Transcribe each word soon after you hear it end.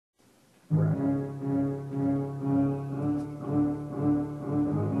I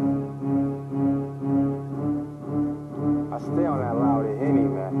stay on that loud and Henny,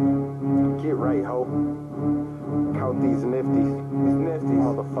 man. Get right, ho. Count these nifties. These nifties.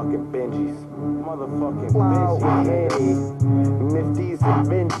 Motherfucking Benjis. Motherfucking loud with Henny. Nifties and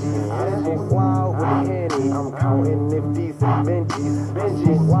Benjis. I smoke loud with Henny. I'm counting nifties and Benjis.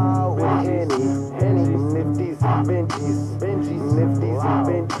 Benjis. Loud with Henny. Henny. Nifties and Benjis. Benjis. Nifties and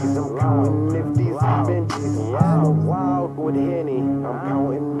Benjis. I'm counting nifties and Benjis. I smoke loud with Henny. I'm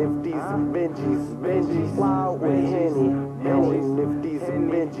counting nifties and Benjis. Benjis. Loud with Henny. Henny, nifties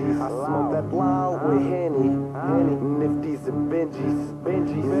and Benjis. I smoke that loud with Henny. Henny, nifties and Benjis.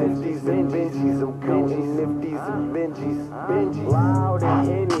 Benjis, nifties and Benjis. I'm counting nifties and Benjis. Benjis, loud and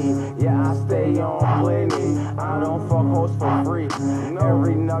Henny. Yeah, I stay on plenty. I don't fuck hoes for free.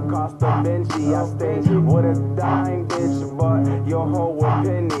 Every nut cost a Benji. I stay with a dime, bitch, but your hoe with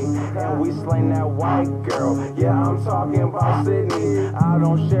penny. And we slain that white girl. Yeah, I'm talking about Sydney. I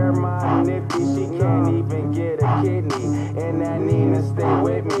don't share my nifty. She can't even get a kidney. And that Nina stay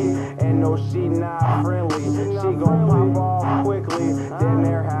with me. And no, she not friendly. She gon' pop off quickly. Then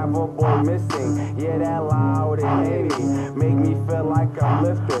there have a boy missing. Yeah, that loud and Henny make me feel like I'm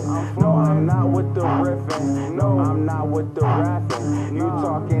lifting. No, I'm not with the riffing. No, I'm not with the rapping. You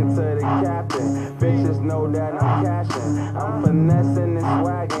talking to the captain. Bitches know that I'm cashing. I'm finessing and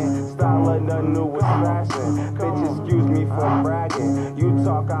swagging. Style of the newest fashion. Bitch, excuse me for bragging. You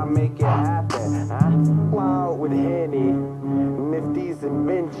talk, I make it happen. Loud with Henny. Nifties and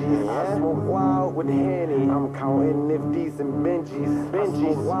Benjis. I smoke loud with Henny. I'm counting nifties and Benjis.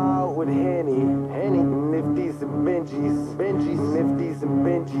 Benjis. Loud with Henny. Henny. Nifties and Benjis. Benjis. Nifties and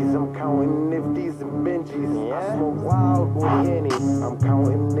Benjis. I'm counting nifties and Benjis. I smoke loud with Henny. I'm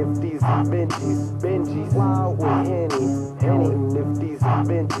counting nifties and Benjis. Benjis. Loud with Henny. Henny. Nifties and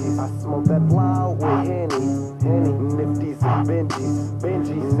Benjis. I smoke that loud with Henny. Henny. Nifties and Benjis.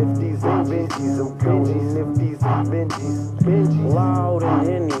 Benjis. Nifties and Benjis. I'm counting nifties and Benjis. Benjis. Loud and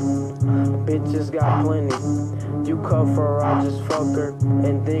Henny, bitches got plenty. You cuff her, I just fuck her,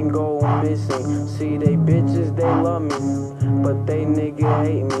 and then go missing. See, they bitches, they love me, but they nigga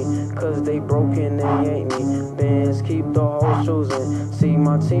hate me, cause they broken, they ain't me. Bands keep the whole choosing. See,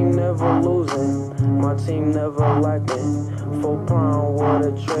 my team never losing, my team never lacking. 4 pound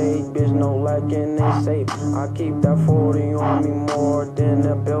with a trade, bitch, no lacking, they safe. I keep that 40 on me more than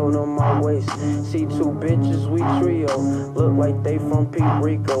a belt on my waist. See, 2 bitches, we trio, look like they from Puerto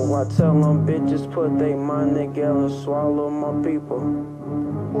Rico. I tell them bitches put they mind together and swallow my people.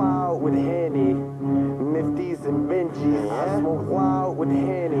 Loud with Henny, nifties and Benjis. I smoke loud with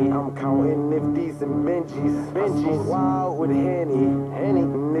Henny. I'm counting nifties and Benjis. Benjis. Loud with Henny. Henny,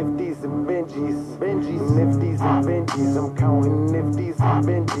 nifties and Benjis. Benjis. Nifties and Benjis. I'm counting nifties and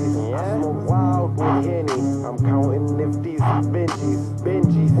Benjis. I smoke loud with Henny. I'm counting nifties and Benjis.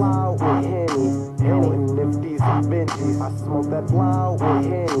 Benjis. Loud with Henny. Henny, nifties and Benjis. I smoke that loud with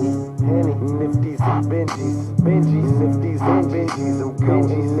Henny. Henny, nifties and Benjis. Benjis. Nifties and Benjis. I'm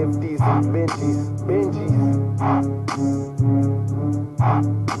counting nifties and Benjis. Benjis.